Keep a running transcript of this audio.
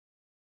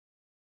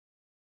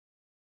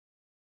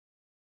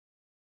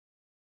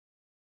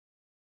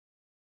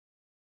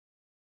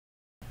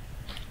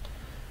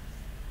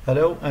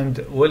Hello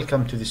and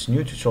welcome to this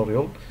new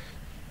tutorial.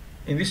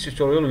 In this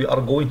tutorial we are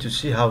going to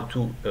see how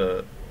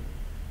to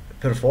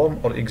perform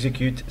or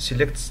execute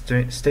select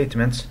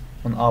statements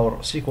on our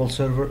SQL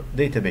Server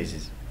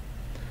databases.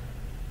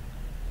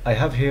 I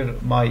have here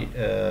my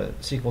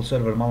SQL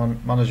Server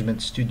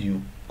Management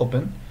Studio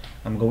open.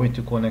 I'm going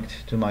to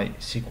connect to my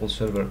SQL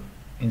Server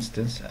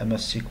instance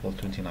MS SQL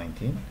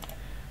 2019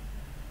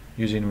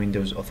 using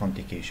Windows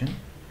authentication.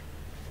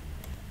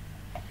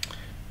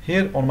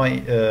 Here on my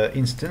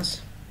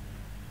instance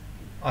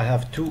I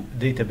have two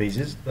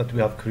databases that we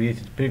have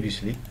created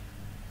previously,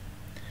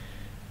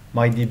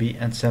 MyDB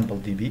and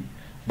SampleDB,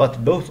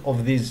 but both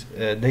of these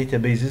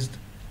databases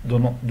do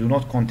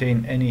not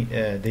contain any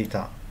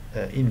data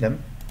in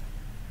them.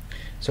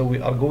 So we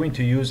are going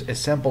to use a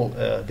sample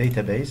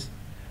database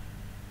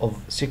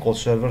of SQL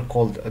Server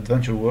called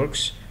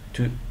AdventureWorks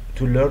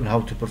to learn how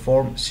to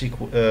perform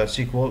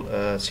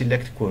SQL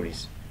select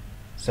queries.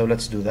 So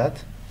let's do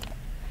that.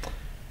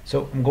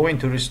 So I'm going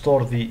to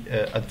restore the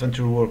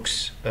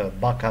AdventureWorks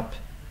backup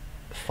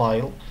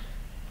file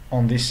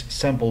on this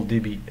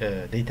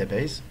SampleDB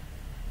database.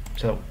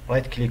 So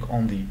right click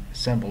on the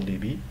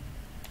SampleDB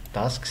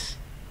tasks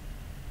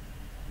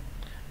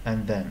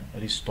and then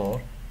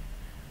restore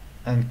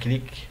and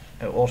click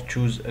or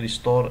choose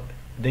restore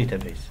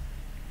database.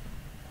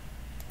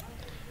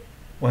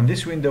 When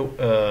this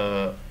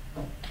window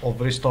of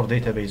restore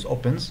database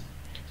opens,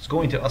 it's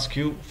going to ask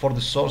you for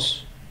the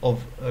source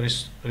of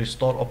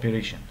restore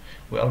operation.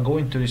 We are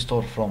going to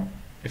restore from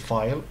a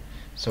file,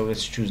 so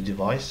let's choose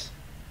device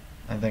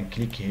and then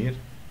click here,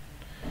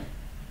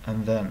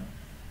 and then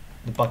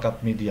the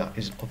backup media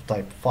is of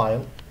type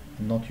file,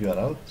 not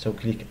URL, so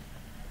click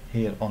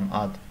here on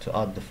add to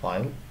add the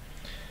file.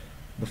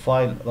 The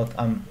file that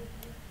I'm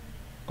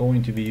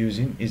going to be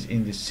using is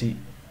in the C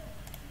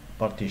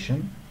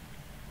partition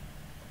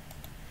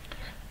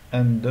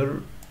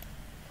under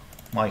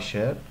my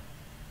share.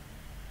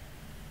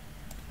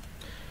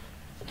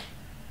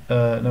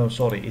 No,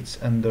 sorry,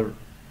 it's under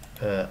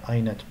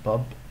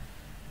inetpub.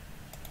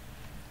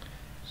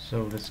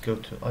 So let's go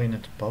to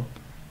inetpub,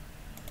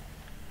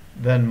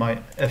 then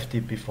my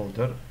FTP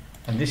folder,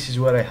 and this is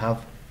where I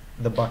have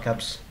the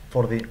backups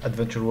for the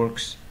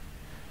AdventureWorks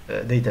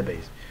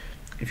database.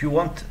 If you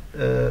want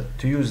to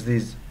use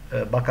these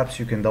backups,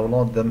 you can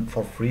download them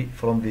for free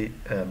from the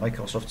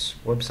Microsoft's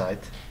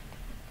website.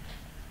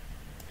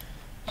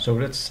 So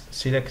let's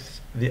select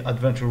the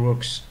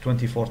AdventureWorks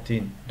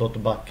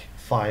 2014.back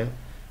file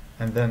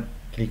and then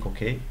click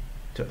OK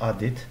to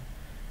add it,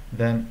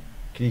 then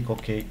click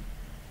OK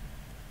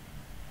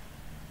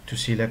to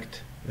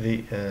select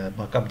the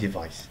backup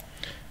device.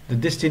 The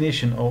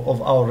destination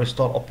of our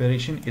restore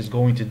operation is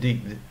going to be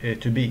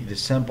the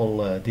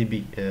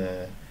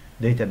SampleDB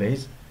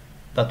database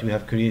that we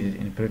have created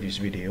in the previous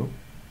video,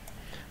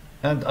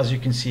 and as you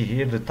can see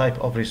here, the type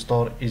of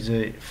restore is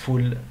a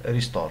full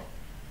restore.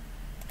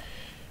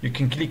 You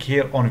can click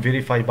here on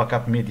verify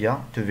backup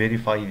media to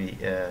verify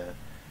the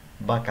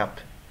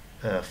backup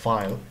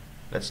file.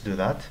 Let's do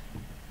that,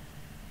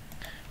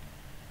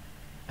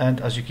 and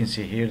as you can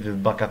see here, the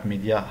backup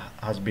media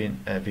has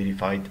been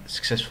verified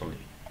successfully.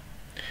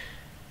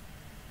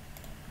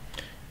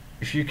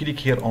 If you click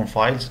here on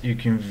files, you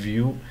can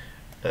view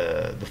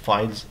the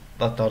files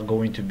that are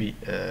going to be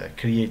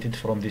created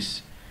from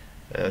this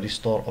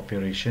restore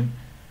operation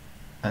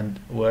and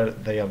where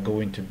they are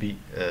going to be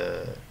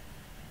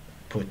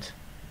put.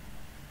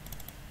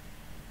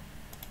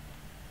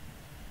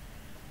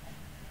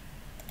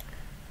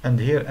 And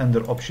here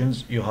under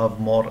options you have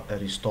more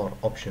restore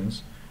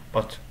options,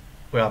 but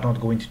we are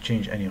not going to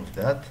change any of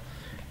that.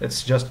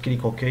 Let's just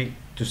click OK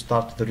to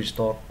start the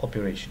restore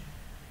operation.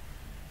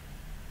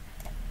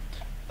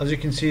 As you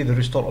can see, the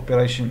restore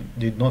operation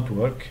did not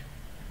work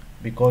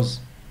because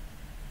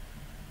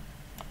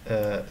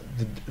the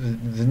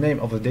name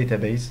of the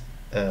database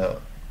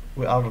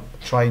we are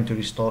trying to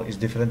restore is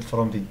different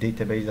from the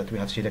database that we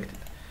have selected.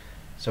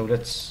 So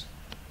let's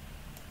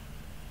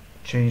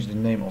change the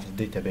name of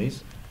the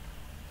database.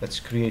 Let's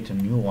create a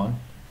new one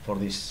for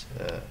this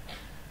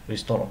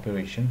restore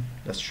operation.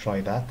 Let's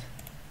try that.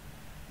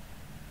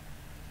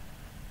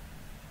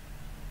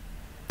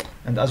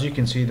 And as you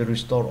can see, the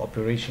restore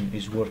operation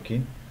is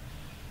working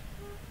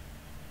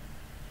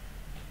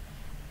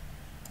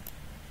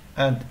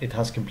and it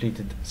has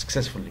completed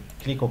successfully.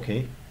 Click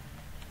OK.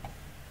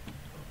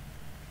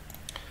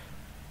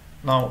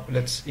 Now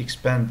let's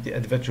expand the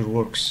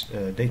AdventureWorks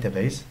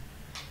database,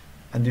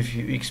 and if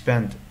you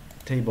expand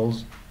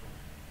tables,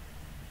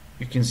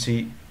 you can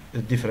see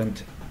the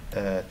different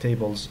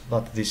tables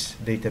that this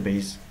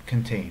database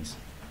contains,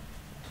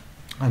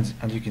 and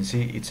you can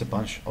see it's a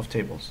bunch of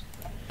tables.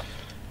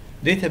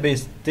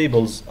 Database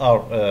tables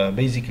are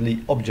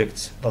basically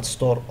objects that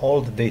store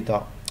all the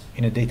data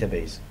in a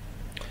database.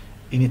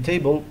 In a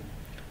table,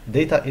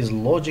 data is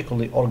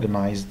logically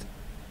organized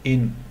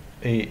in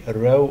a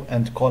row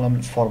and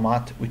column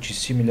format, which is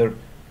similar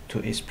to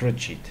a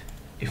spreadsheet.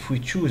 If we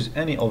choose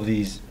any of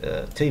these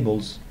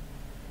tables,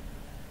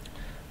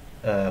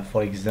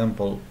 for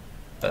example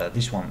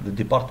this one, the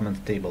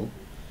department table,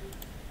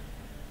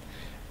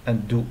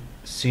 and do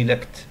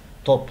select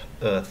top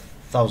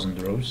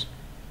 1000 rows.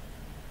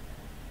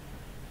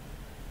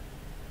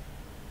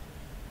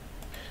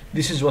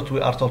 This is what we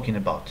are talking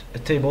about. A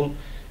table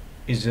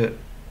is a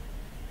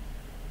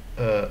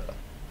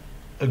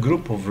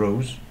group of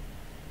rows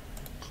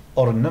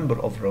or a number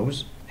of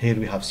rows. Here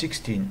we have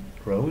 16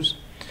 rows,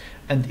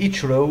 and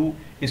each row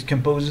is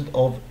composed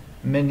of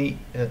many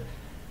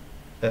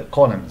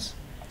columns.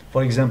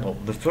 For example,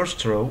 the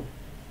first row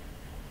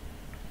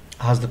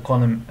has the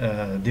column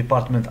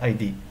department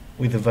ID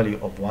with the value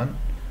of 1,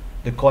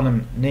 the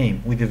column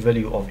name with the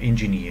value of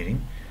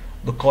engineering,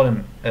 the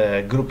column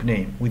group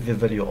name with the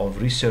value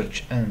of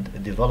research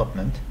and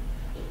development,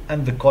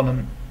 and the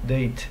column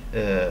date,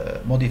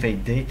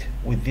 modified date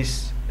with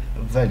this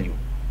value,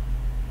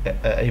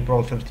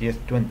 April 30th,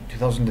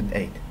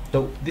 2008.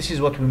 So this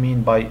is what we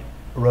mean by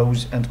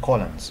rows and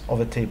columns of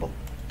a table.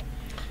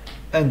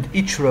 And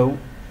each row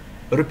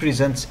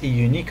represents a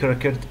unique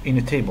record in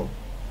a table,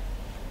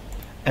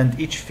 and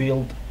each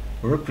field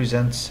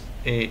represents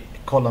a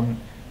column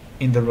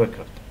in the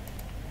record.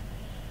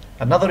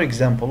 Another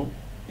example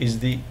is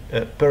the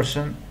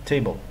person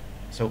table.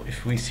 So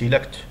if we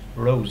select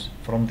rows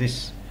from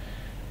this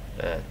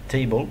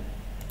table,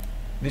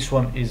 this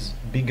one is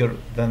bigger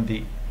than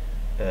the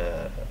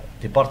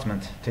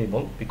department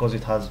table because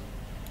it has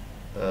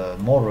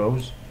more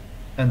rows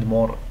and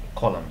more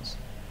columns,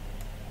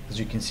 as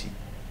you can see.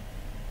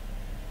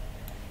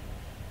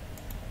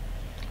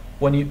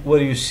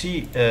 Where you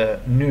see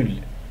null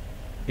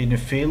in a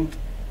field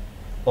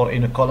or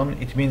in a column,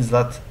 it means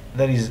that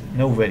there is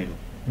no value.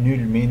 Null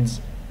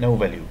means no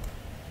value.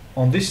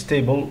 On this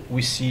table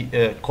we see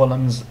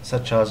columns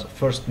such as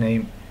first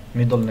name,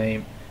 middle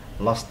name,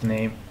 last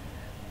name,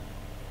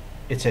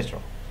 etc.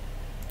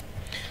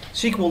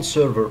 SQL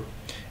Server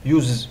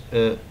uses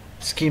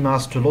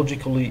schemas to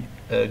logically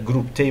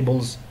group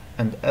tables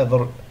and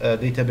other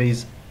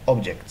database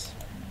objects.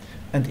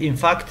 And in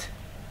fact,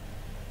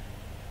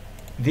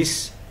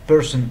 this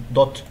person,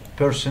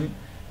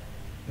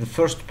 the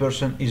first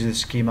person is the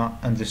schema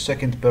and the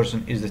second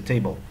person is the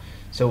table.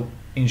 So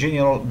in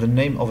general, the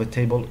name of a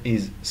table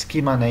is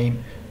schema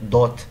name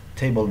dot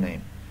table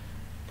name.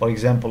 For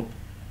example,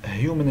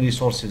 human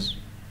resources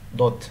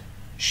dot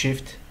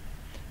shift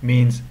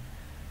means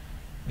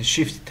the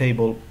shift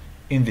table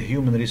in the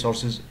human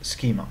resources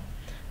schema.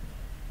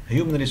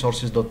 Human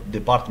resources dot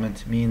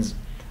department means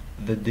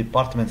the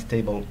department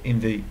table in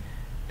the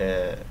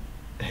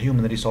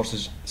human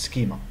resources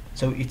schema.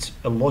 So it's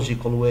a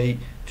logical way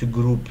to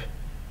group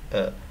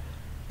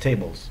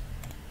tables.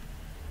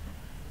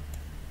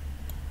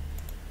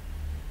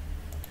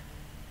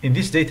 In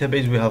this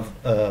database we have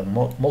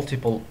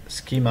multiple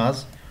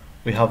schemas.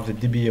 We have the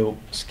DBO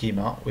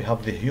schema, we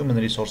have the human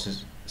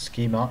resources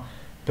schema,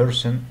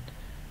 person,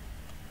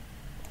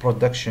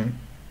 production,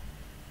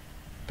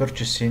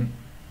 purchasing,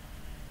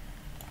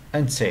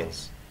 and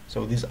sales.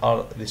 So these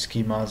are the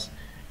schemas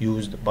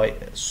used by,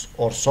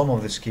 or some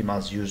of the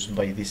schemas used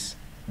by this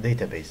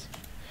database.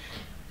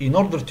 In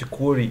order to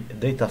query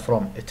data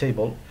from a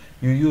table,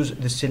 you use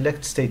the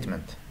select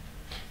statement.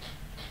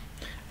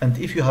 And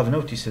if you have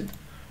noticed,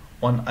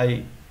 when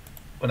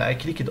I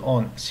clicked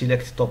on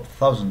select top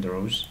 1000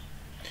 rows,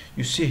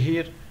 you see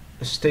here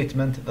a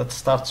statement that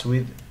starts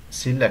with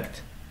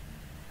select,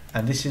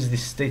 and this is the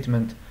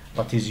statement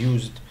that is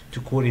used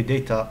to query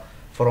data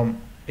from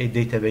a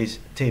database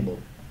table.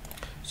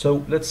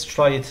 So let's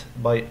try it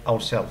by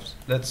ourselves.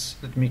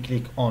 Let me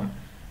click on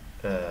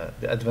the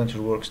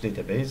AdventureWorks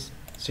database,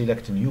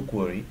 select a new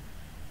query,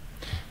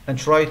 and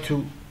try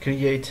to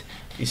create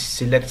a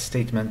select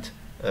statement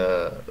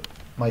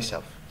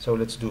myself. So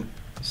let's do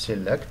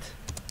select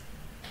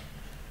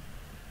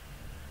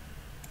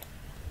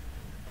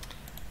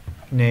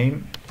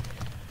name,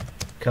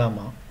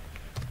 comma,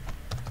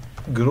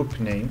 group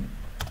name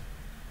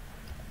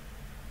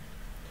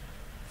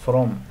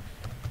from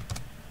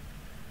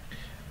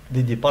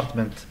the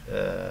department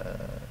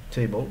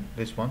table,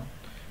 this one.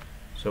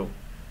 So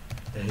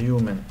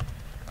human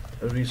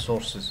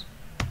resources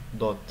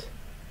dot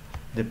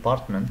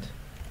department,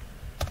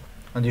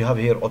 and you have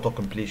here auto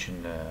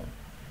completion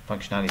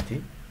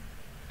functionality.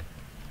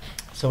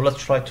 So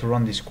let's try to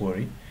run this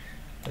query.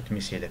 Let me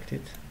select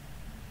it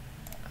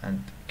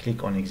and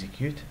click on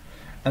execute,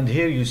 and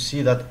here you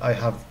see that I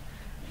have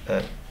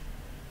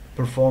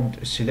performed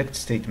a select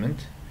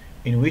statement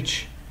in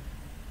which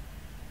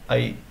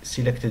I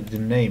selected the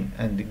name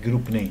and the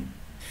group name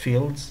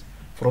fields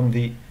from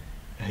the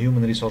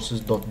human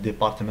resources dot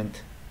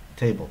department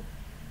table.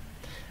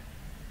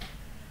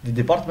 The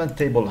department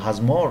table has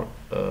more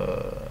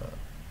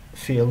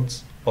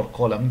fields or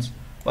columns,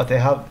 but I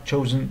have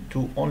chosen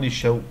to only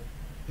show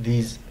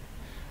these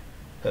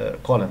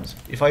columns.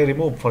 If I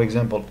remove, for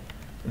example,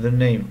 the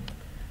name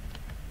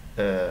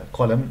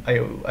column,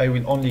 I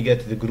will only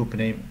get the group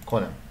name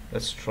column.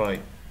 Let's try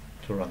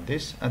to run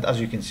this, and as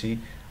you can see,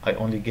 I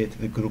only get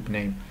the group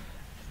name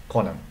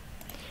column.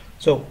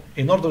 So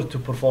in order to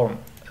perform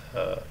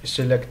a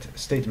select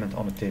statement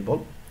on a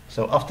table,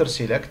 so after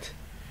select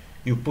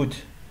you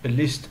put a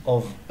list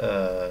of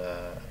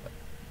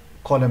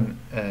column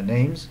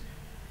names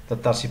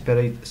that are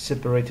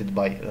separated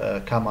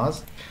by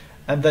commas,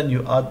 and then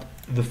you add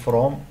the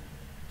from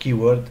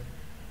keyword,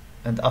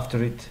 and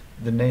after it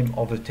the name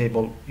of the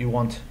table you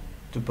want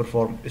to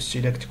perform a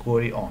select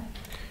query on.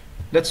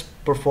 Let's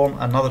perform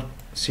another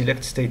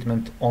select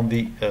statement on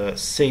the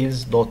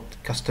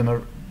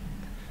sales.customer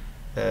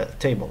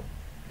table.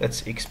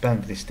 Let's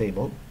expand this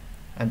table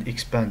and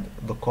expand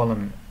the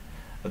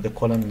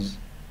columns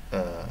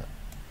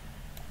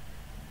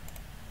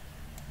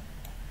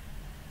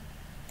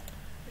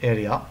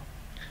area,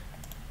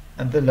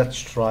 and then let's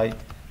try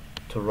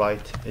to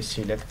write a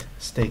select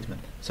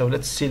statement. So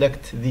let's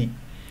select the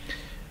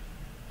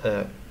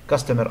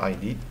customer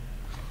ID,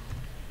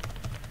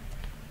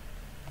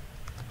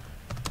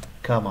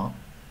 comma,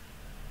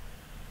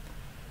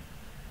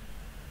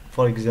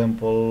 for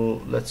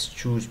example let's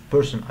choose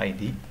person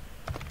ID,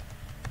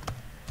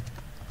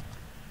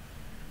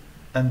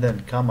 and then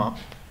comma,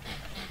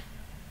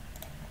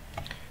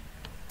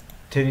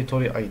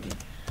 territory ID,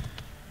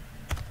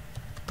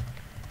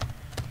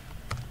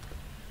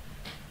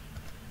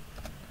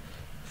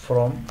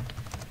 from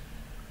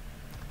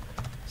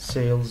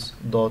sales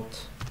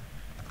dot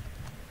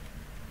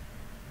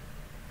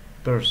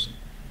person,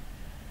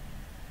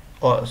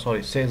 or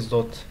sorry, sales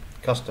dot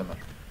customer.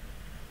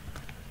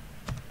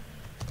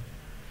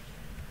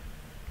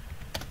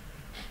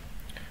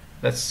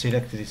 Let's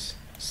select this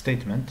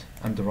statement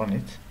and run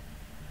it,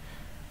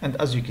 and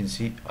as you can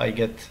see I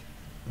get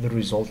the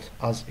result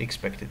as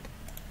expected.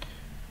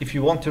 If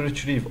you want to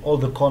retrieve all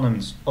the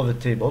columns of the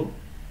table,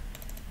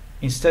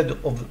 instead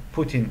of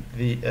putting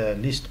the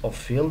list of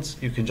fields,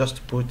 you can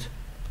just put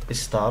a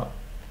star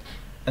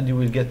and you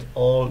will get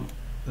all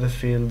the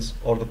fields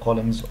or the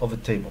columns of a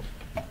table.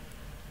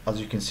 As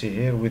you can see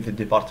here with the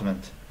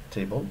department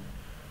table,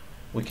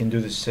 we can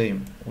do the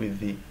same with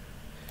the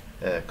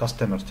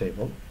customer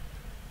table.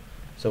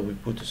 So we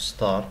put a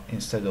star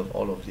instead of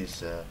all of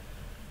these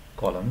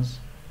columns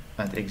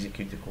and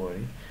execute the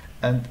query,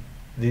 and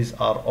these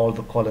are all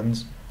the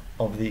columns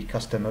of the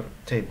customer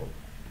table.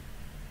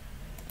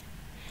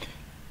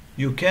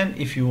 You can,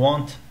 if you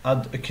want,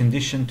 add a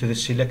condition to the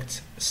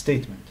select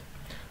statement.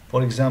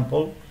 For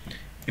example,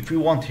 if we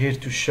want here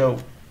to show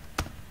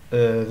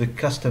the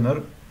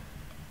customer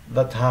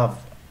that have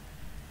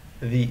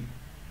the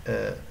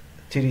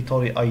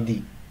territory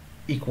ID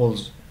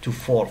equals to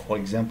 4, for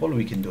example,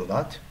 we can do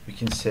that. We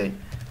can say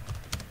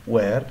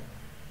where,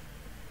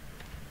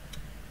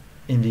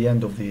 in the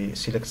end of the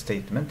select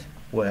statement,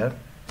 where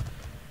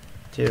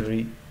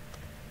territory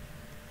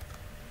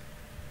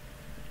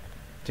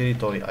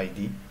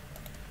ID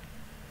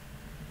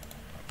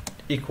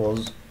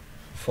equals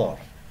 4.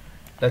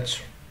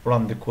 Let's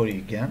run the query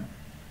again,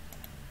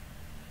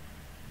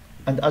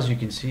 and as you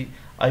can see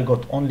I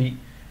got only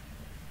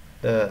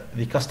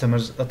the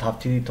customers that have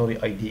territory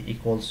ID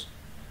equals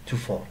to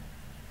 4.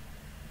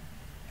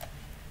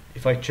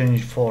 If I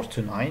change 4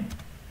 to 9,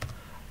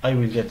 I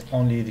will get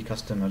only the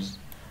customers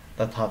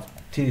that have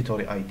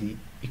territory ID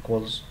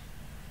equals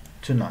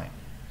to 9.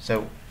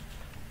 So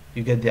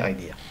you get the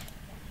idea.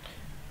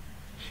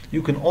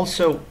 You can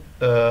also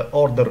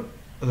order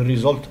the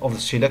result of the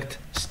select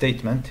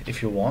statement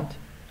if you want.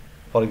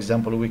 For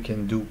example, we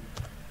can do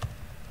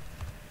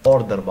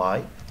order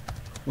by,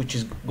 which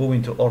is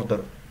going to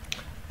order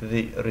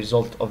the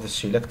result of the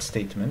select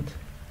statement,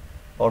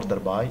 order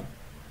by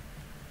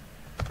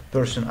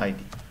person ID.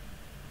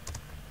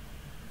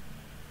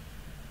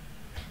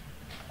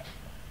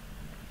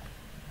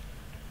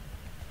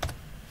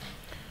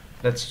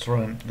 Let's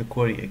run the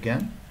query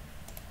again.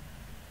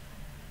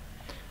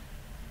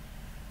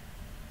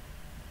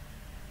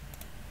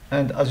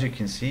 And as you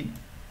can see,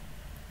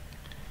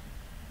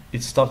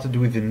 it started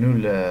with a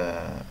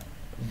null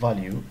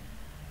value,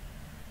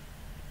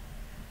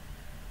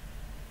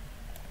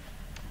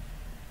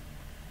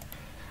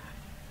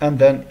 and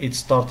then it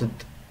started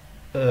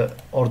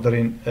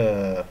ordering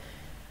the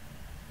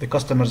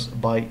customers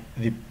by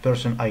the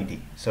person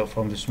ID, so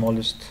from the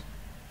smallest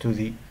to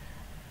the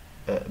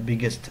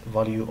biggest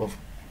value of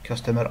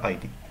customer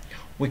ID.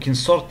 We can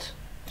sort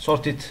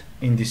it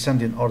in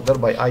descending order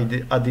by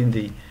adding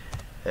the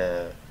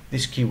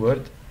this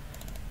keyword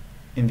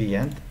in the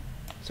end.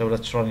 So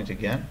let's run it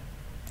again.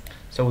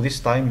 So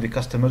this time the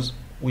customers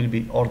will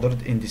be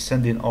ordered in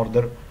descending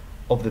order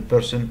of the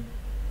person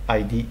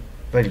ID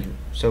value.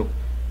 So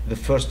the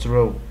first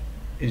row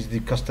is the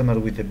customer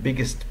with the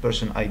biggest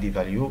person ID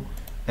value,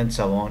 and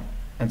so on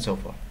and so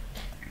forth.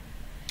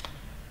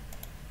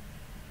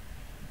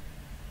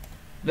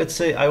 Let's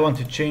say I want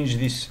to change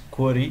this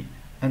query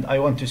and I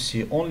want to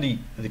see only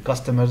the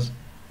customers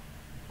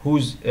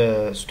whose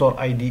store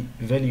ID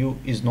value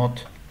is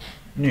not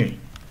null.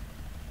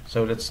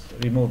 So let's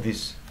remove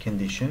this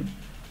condition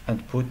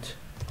and put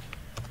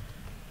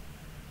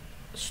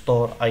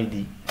store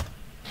ID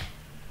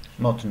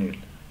not null.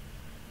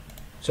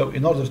 So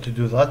in order to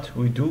do that,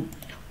 we do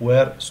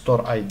where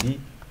store ID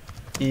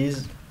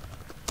is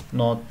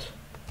not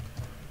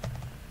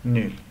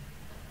null.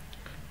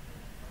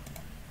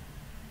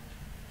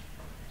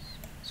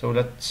 So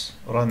let's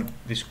run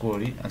this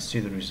query and see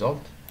the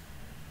result.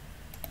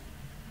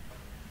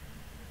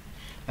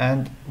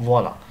 And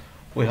voila,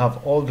 we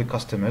have all the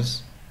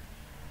customers,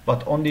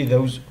 but only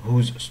those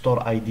whose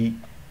store ID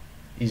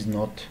is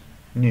not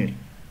null.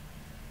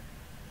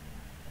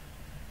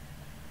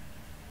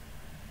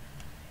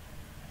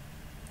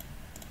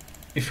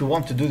 If you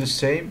want to do the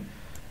same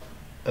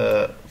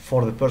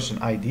for the person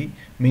ID,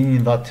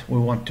 meaning that we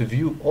want to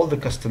view all the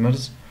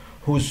customers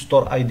whose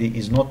store ID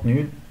is not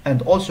null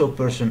and also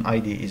person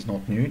ID is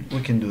not null,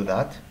 we can do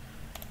that.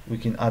 We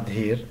can add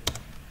here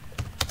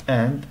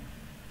and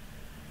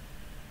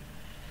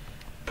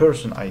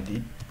person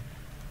ID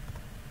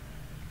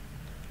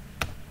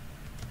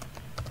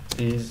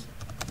is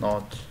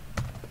not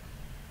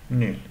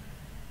null.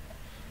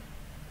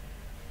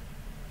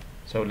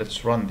 So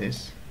let's run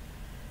this,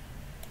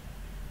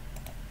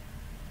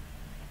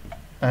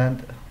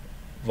 and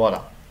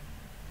voila,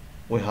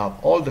 we have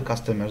all the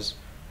customers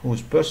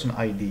whose person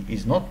ID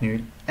is not null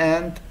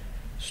and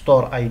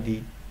store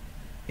ID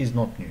is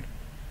not null.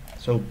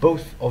 So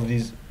both of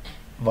these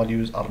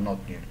values are not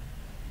null,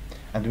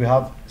 and we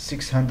have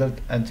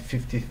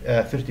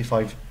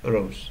 635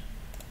 rows.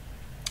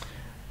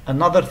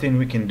 Another thing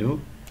we can do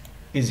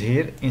is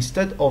here,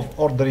 instead of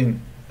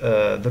ordering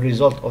the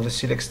result of the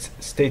select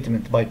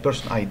statement by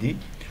person ID,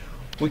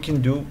 we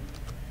can do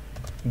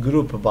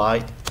group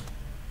by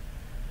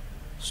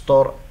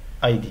store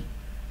ID,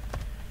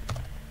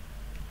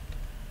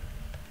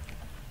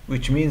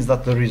 which means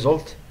that the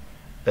result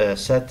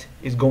set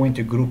is going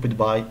to group it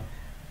by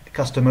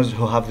customers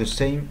who have the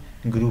same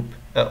group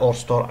or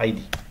store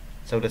ID.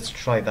 So let's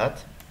try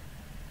that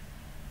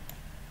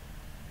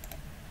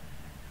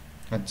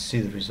and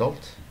see the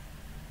result.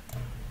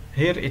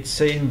 Here it's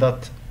saying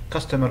that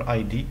customer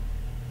ID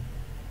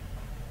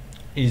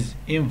is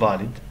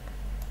invalid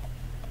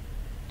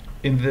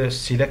in the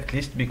select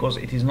list because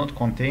it is not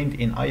contained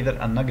in either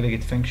an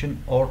aggregate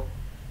function or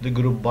the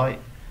group by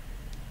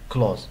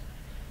clause.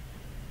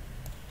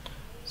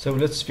 So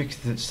let's fix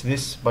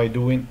this by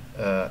doing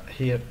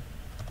here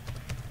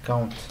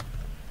count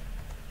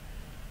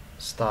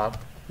star,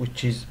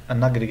 which is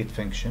an aggregate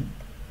function,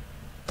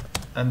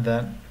 and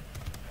then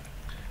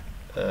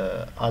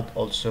add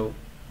also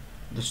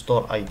the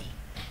store ID.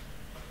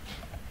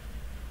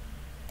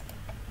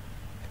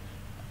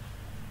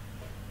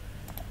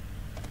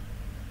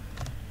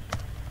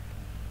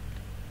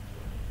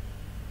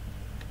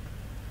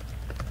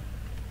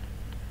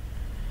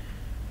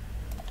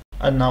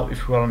 And now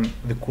if we run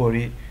the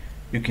query,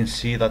 you can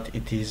see that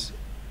it is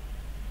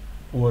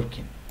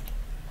working.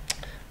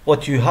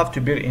 What you have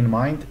to bear in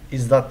mind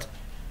is that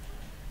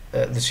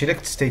the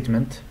select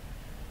statement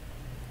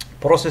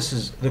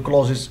processes the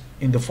clauses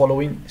in the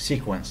following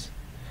sequence.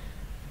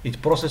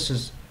 It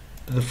processes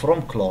the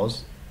from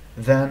clause,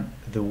 then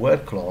the where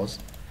clause,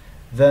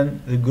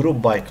 then the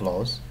group by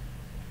clause,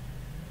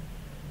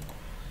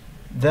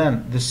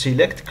 then the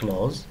select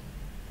clause,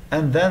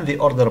 and then the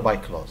order by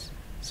clause.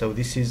 So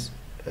this is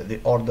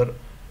the order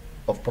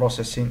of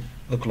processing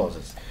the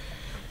clauses.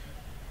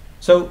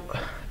 So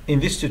in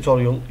this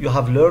tutorial you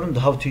have learned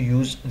how to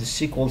use the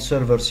SQL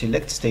Server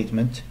SELECT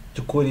statement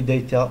to query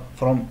data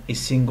from a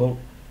single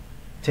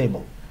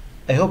table.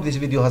 I hope this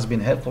video has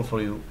been helpful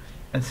for you,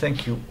 and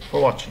thank you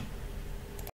for watching.